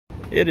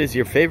It is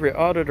your favorite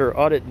auditor,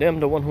 Audit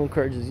them, the one who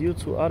encourages you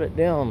to audit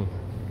them.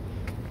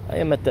 I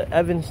am at the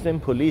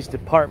Evanston Police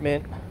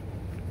Department.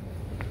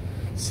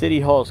 City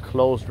Hall is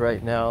closed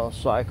right now,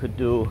 so I could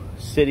do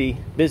city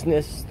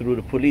business through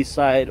the police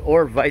side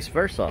or vice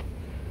versa.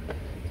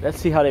 Let's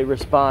see how they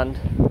respond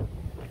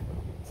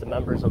to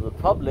members of the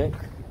public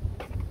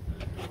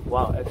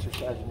while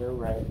exercising their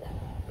right.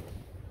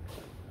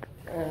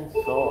 And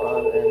so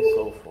on and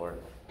so forth.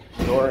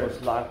 Door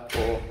is locked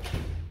full.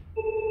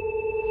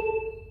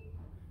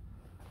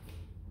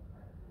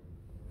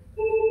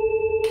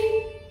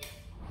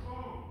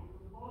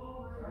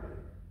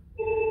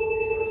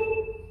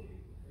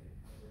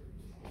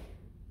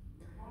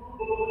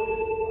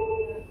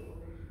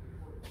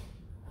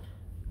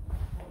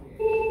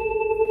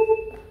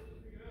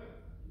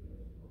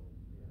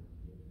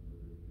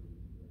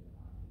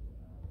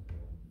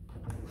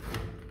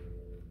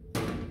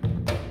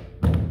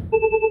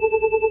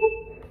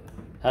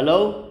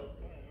 Hello?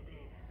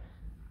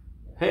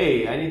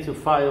 Hey, I need to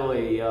file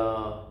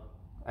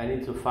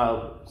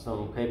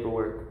some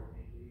paperwork.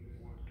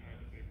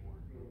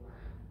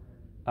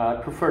 I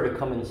prefer to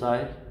come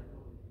inside.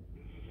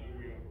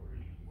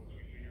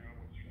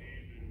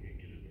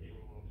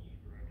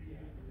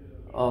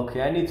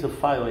 Okay, I need to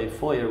file a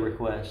FOIA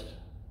request.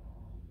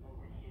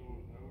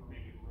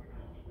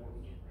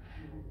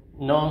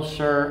 No,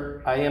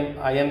 sir, I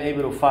am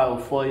able to file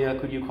a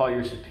FOIA. Could you call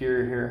your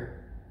superior here?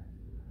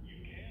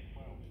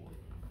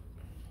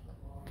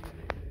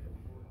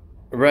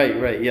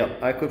 Right,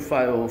 yep. I could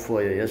file a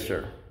FOIA, yes,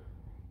 sir.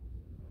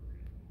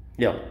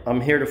 Yep, I'm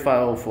here to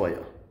file a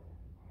FOIA.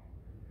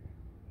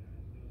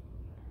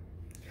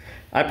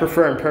 I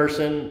prefer in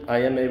person.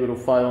 I am able to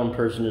file in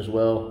person as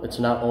well. It's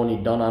not only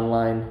done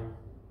online.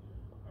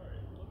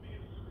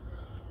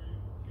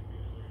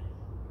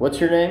 What's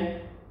your name?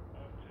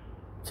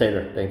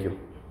 Taylor, thank you.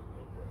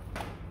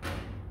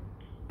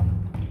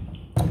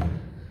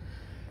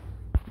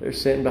 They're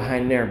sitting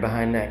behind there,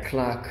 behind that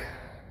clock.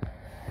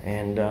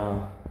 And,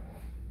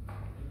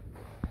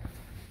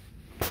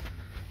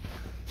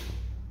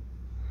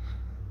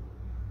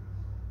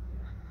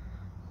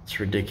 it's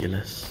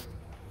ridiculous.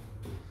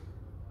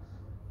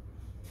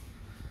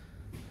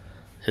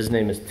 His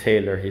name is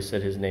Taylor. He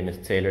said his name is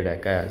Taylor.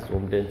 That guy is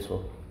zoomed in,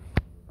 so.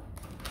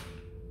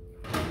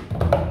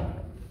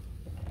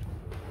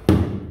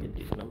 Get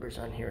these numbers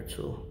on here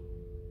too.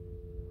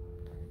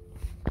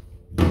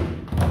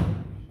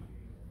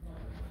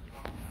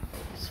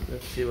 So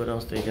let's see what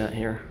else they got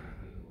here.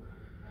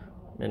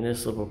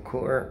 Municipal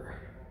court.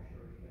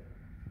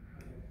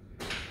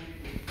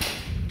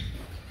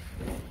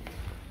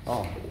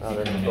 Oh, now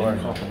there's a door or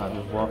something. I'll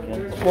just walk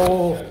in.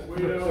 Whoa.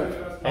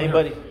 Hey,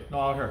 buddy. No,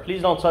 out here.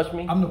 Please don't touch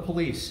me. I'm the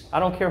police. I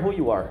don't care who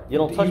you are. You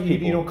don't touch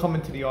people. You don't come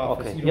into the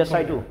office. Okay. Yes,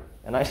 I do.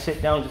 And I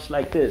sit down just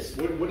like this.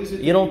 What is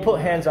it? You don't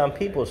put hands on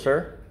people,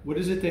 sir. What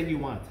is it that you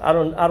want? I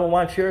don't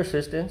want your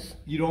assistance.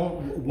 You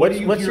don't. What's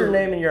your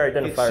name and your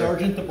identifier? It's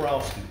Sergeant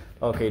Dabrowski.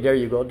 Okay, there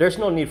you go. There's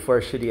no need for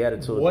a shitty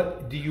attitude.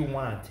 What do you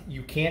want?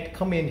 You can't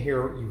come in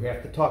here. You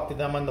have to talk to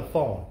them on the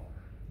phone.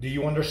 Do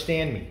you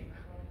understand me?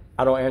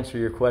 I don't answer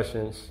your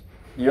questions.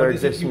 You're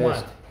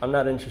dismissed. I'm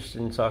not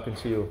interested in talking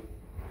to you.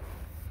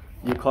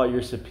 You call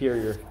your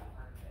superior.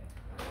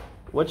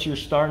 What's your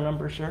star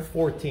number, sir?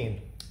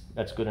 14.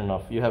 That's good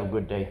enough. You have a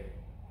good day.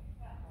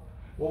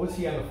 What was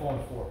he on the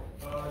phone for?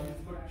 He's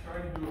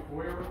trying to do a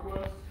FOIA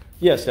request.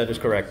 Yes, that is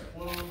correct.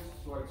 Closed,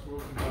 so I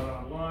spoke to him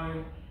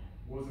online.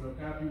 Wasn't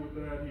happy with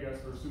that. He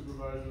asked for a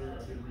supervisor.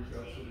 I did reach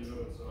out to the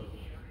other sergeant.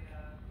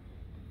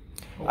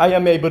 I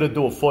am able to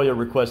do a FOIA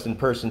request in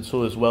person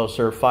too as well,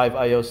 sir. 5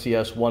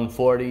 ILCS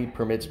 140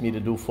 permits me to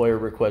do FOIA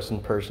requests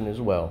in person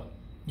as well.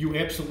 You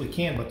absolutely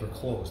can, but they're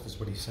closed, is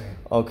what he's saying.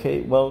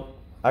 Okay, well,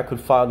 I could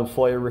file the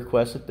FOIA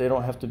request. They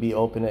don't have to be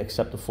open to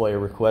accept the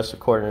FOIA request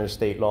according to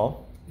state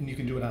law. And you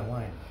can do it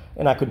online.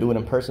 And I could do it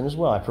in person as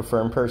well. I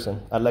prefer in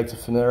person. I'd like to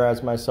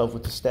familiarize myself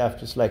with the staff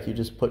just like you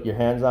just put your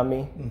hands on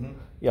me. Mm-hmm.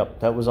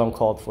 Yep, that was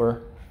uncalled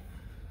for.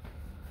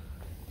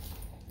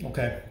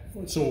 Okay,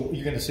 so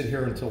you're going to sit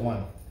here until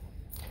when?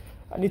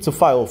 I need to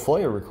file a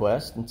FOIA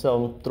request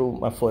until through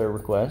my FOIA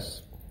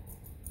request.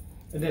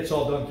 And that's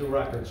all done through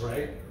records,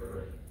 right?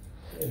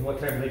 And what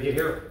time do they get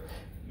here?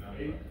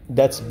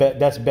 That's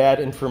bad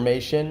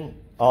information.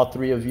 All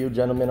three of you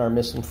gentlemen are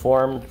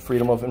misinformed.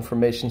 Freedom of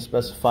Information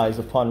specifies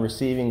upon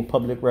receiving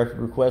public record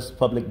request,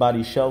 public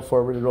body shall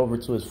forward it over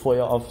to his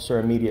FOIA officer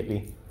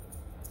immediately.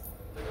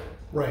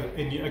 Right,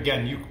 and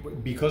again,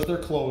 because they're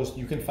closed,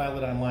 you can file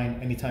it online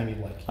anytime you'd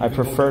like. I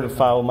prefer to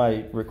file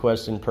my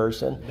request in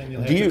person. Then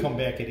you'll have to come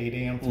back at 8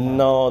 a.m. tomorrow.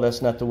 No,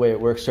 that's not the way it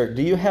works, sir.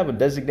 Do you have a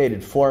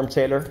designated form,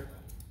 Taylor?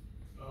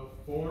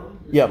 Form?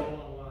 Yep.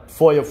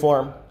 FOIA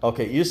form.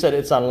 Okay, you said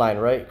it's online,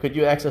 right? Could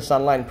you access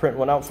online, print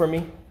one out for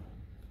me?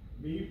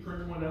 Me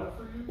print one out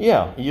for you?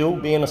 Yeah, you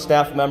being a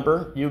staff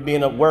member, you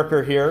being a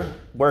worker here,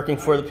 working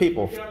for the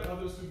people. We got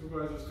other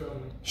supervisors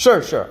coming.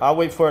 Sure. I'll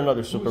wait for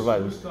another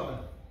supervisor. Who's coming?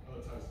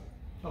 Tyson.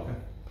 Okay.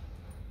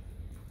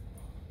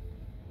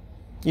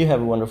 You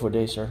have a wonderful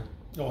day, sir.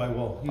 Oh, I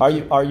will.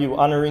 Are you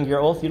honoring your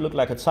oath? You look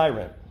like a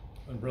tyrant.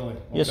 Really?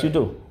 Yes, Okay. you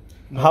do.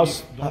 No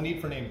House. need, no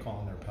need for name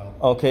calling there, pal.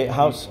 Okay,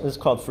 house is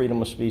called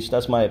freedom of speech.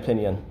 That's my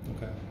opinion.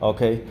 Okay.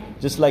 Okay,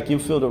 just like you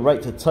feel the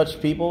right to touch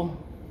people.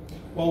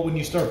 Well, when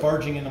you start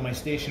barging into my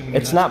station, when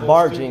It's you're not supposed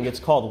barging. To, It's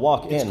called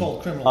walk in. it's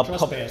called criminal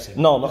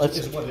trespassing. No, Is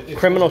it's what it-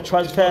 criminal it's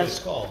what trespass. it's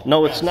called.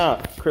 No, Yes. it's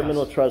not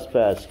criminal Yes.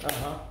 trespass.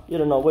 You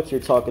don't know what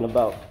you're talking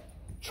about.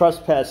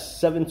 Trespass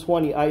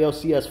 720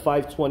 ILCS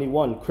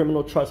 521.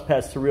 Criminal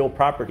trespass to real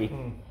property.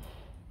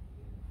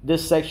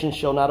 This section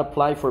shall not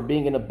apply for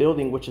being in a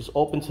building which is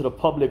open to the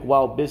public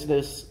while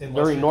business Unless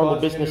during you're normal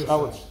causing a business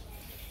hours. nuisance.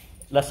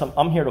 Unless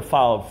I'm here to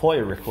file a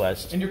FOIA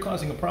request. And you're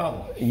causing a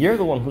problem. You're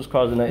the one who's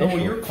causing the No, issue.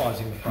 you're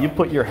causing the problem. You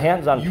put your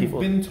hands on You've people.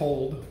 been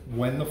told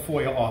when the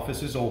FOIA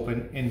office is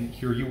open, and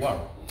here you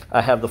are.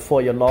 I have the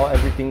FOIA law.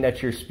 Everything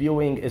that you're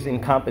spewing is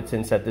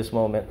incompetence at this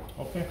moment.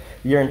 Okay.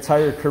 Your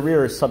entire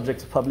career is subject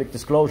to public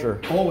disclosure.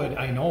 Oh,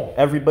 I know.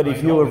 Everybody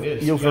I know it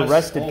is. you've Yes.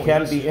 arrested Oh,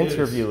 can yes, be it is.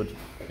 interviewed.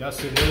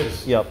 Yes, it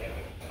is. Yep.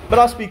 But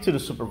I'll speak to the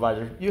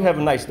supervisor. You have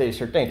a nice day,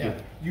 sir. Thank Yeah,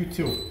 you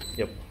too. you.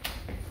 Yep.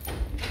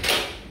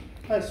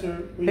 Hi,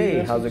 sir. Were Hey, you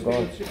asking how's it to speak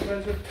going? with the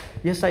Supervisor?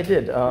 Yes, I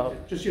did.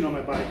 Just, you know,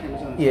 my body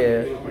camera's on.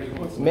 Yeah.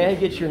 May I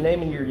get your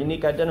name and your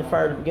unique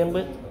identifier to begin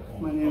with?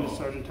 My name is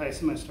Sergeant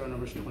Tyson. My star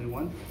number is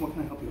 21. What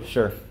can I help you with?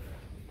 Sure.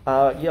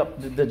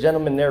 Yep. The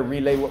gentleman there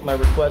relayed what my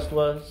request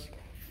was.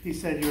 He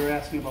said you were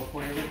asking about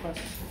FOIA requests?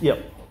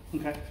 Yep.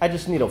 Okay. I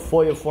just need a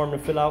FOIA form to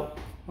fill out.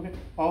 Okay.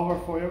 All of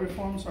our FOIA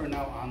reforms are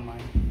now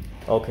online.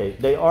 Okay.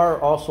 They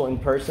are also in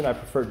person. I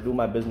prefer to do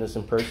my business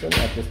in person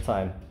at this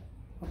time.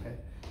 Okay.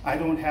 I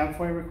don't have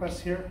FOIA requests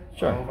here.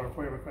 Sure. All of our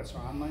FOIA requests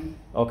are online.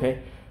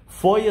 Okay.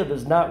 FOIA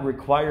does not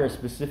require a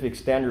specific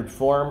standard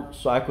form,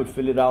 so I could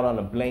fill it out on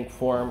a blank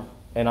form,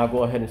 and I'll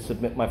go ahead and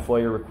submit my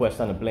FOIA request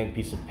on a blank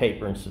piece of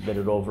paper and submit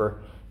it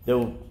over.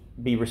 They'll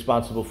be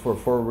responsible for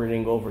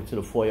forwarding over to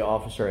the FOIA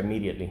officer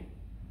immediately.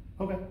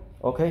 Okay.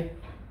 Okay?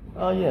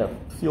 Yeah, a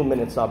few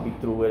minutes I'll be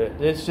through with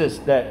it. It's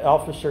just that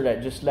officer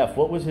that just left.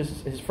 What was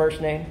his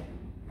first name?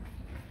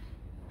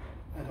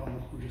 I don't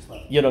know who just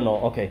left. You don't know.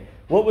 Okay.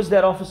 What was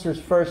that officer's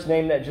first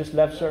name that just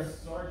left, sir?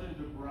 Sergeant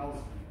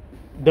Dabrowski.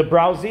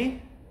 Dabrowski?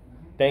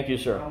 Thank you,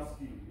 sir.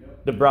 Dabrowski,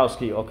 yep.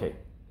 Dabrowski, okay.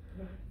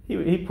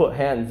 He put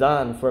hands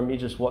on for me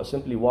just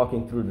simply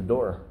walking through the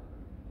door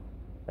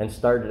and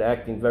started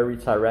acting very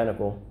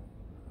tyrannical.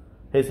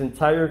 His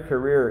entire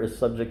career is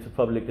subject to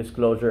public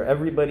disclosure.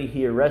 Everybody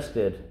he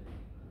arrested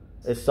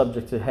is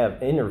subject to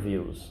have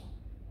interviews.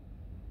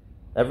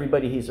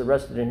 Everybody he's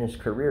arrested in his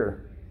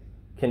career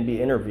can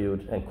be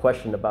interviewed and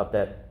questioned about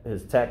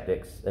his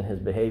tactics and his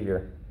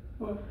behavior.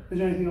 Okay. Is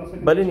there anything else I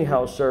can But do?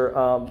 anyhow, sir,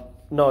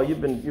 no,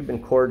 you've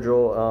been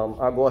cordial.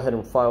 I'll go ahead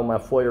and file my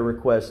FOIA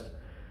request.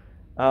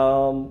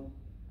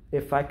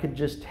 If I could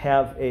just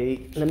have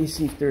let me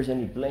see if there's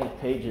any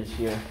blank pages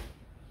here.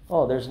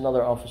 Oh, there's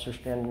another officer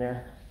standing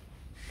there.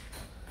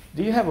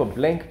 Do you have a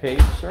blank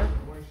page, sir?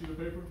 Blank sheet of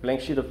paper?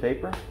 Blank sheet of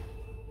paper?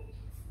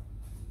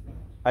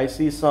 I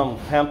see some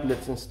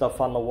pamphlets and stuff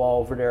on the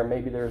wall over there.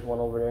 Maybe there's one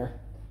over there.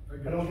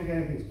 I don't think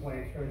anything's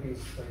blank. Everything's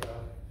like,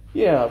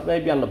 Yeah,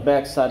 maybe on the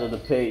back side of the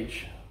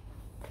page.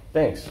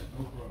 Thanks.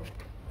 No problem.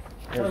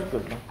 There's a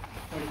good one.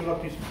 good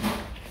luck, please.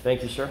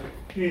 Thank you, sir.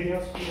 Anything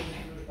else?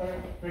 All right,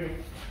 very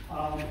good. So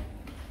I'm going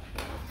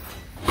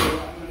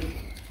to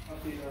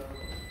update our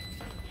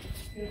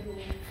schedule.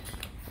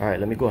 All right,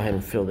 let me go ahead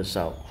and fill this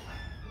out.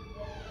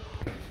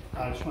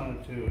 I just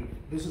wanted to,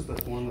 this is the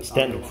form that's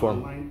Standard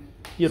form. online.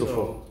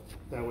 Beautiful.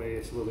 So that way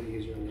it's a little bit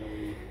easier. And that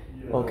way,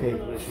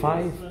 Okay,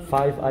 5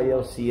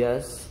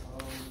 ILCS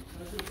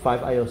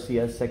 5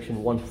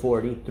 section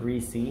 140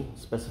 3C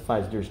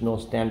specifies there's no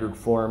standard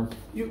form.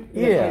 that's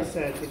Yeah. why I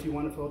said if you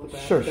want to fill out the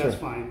back, Sure, that's sure.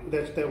 fine.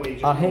 That way you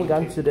just I'll know hang what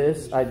on case to it this.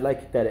 is. I'd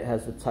like that it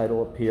has the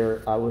title up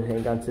here. I would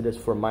hang on to this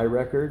for my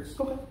records.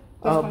 Okay.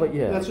 That's fine. But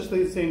yeah. That's just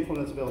the same form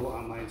that's available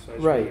online. So I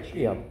just Right, make sure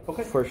yeah, you-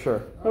 Okay. for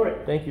sure. All right.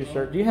 Thank you,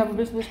 sir. Do you have a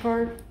business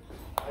card?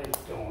 I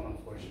don't,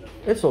 unfortunately.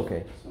 It's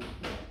okay. So,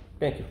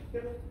 Thank you.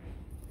 yep.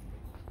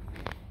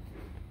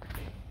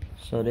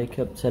 So they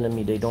kept telling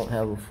me they don't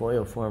have a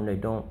FOIA form. They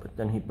don't, but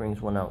then he brings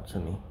one out to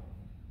me.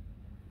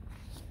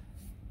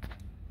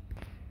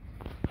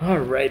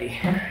 Alrighty.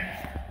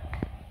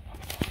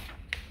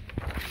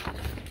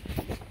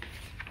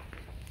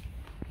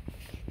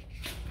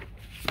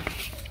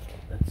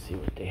 Let's see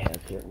what they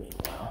have here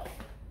meanwhile.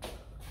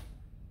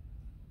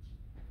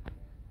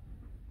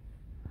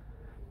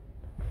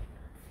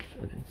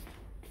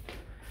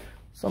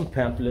 Some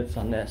pamphlets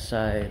on that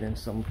side and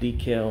some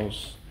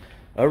decals.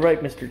 All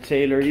right, Mr.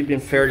 Taylor, you've been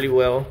fairly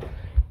well.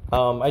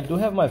 I do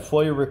have my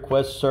FOIA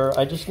request, sir.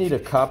 I just need a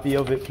copy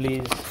of it,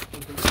 please.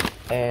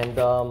 And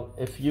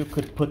if you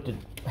could put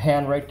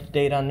handwrite the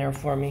date on there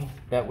for me.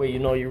 That way you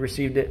know you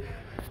received it.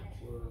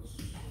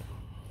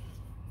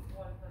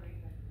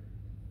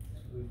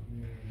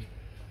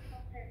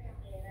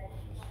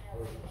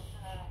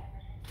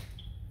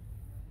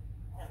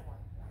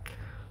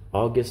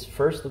 August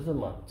 1st of the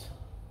month.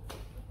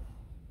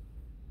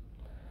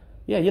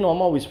 Yeah, you know,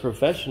 I'm always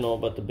professional,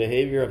 but the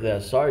behavior of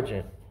that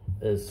sergeant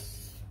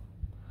is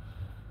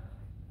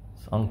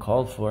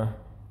uncalled for.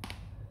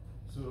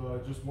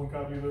 So just one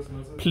copy of this and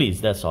that's it?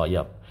 Please, that's all,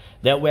 yep.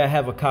 That way I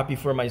have a copy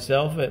for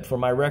myself, for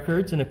my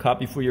records, and a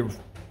copy for your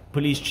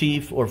police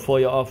chief or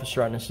FOIA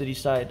officer on the city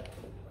side.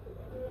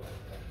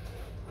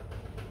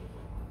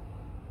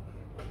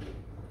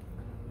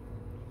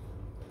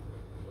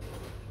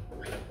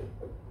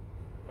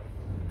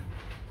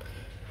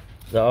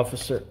 The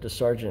officer, the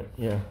sergeant,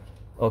 yeah.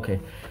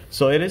 Okay,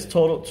 so it is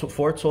total,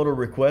 4 total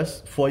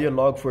requests. FOIA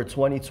log for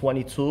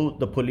 2022,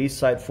 the police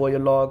side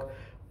FOIA log,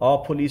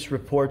 all police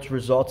reports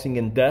resulting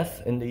in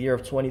death in the year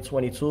of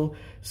 2022,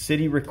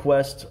 city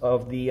request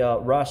of the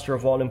roster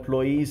of all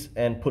employees,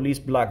 and police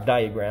block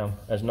diagram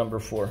as number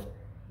 4.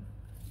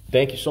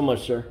 Thank you so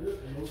much, sir.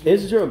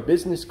 Is there a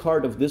business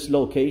card of this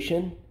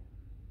location?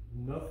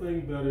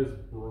 Nothing that is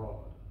broad.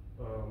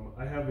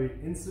 I have an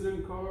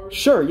incident card.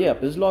 Sure, yeah,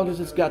 as long as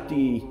it's got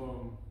the...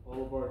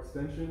 all of our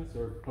extensions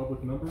or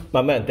public numbers.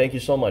 My man, thank you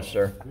so much,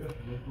 sir. Yeah,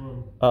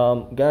 no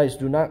problem. Guys,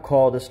 do not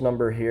call this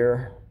number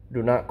here.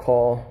 Do not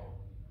call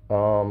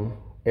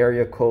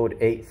area code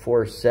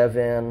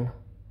 847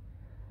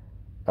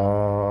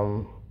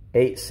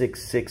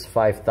 866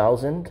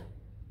 5000.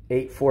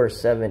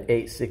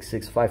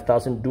 847-866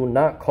 5000. Do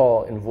not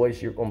call and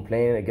voice your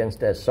complaint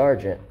against that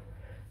sergeant.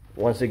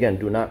 Once again,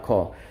 do not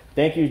call.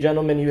 Thank you,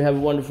 gentlemen. You have a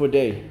wonderful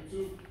day.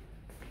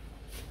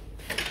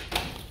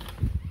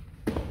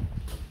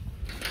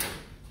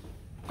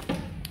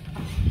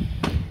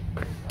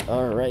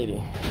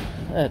 Alrighty.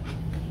 That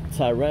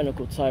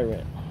tyrannical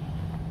tyrant.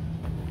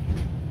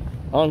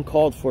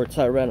 Uncalled for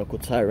tyrannical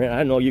tyrant.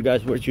 I know you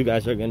guys what you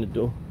guys are gonna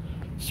do.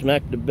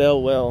 Smack the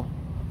bell. Well,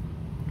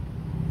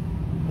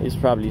 he's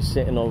probably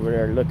sitting over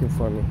there looking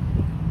for me.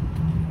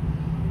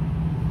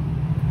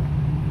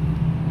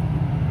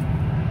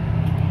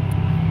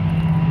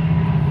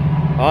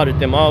 Audit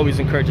them always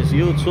encourages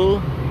you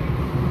to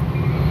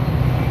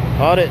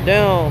audit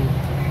down.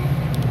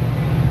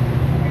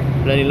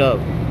 Plenty love.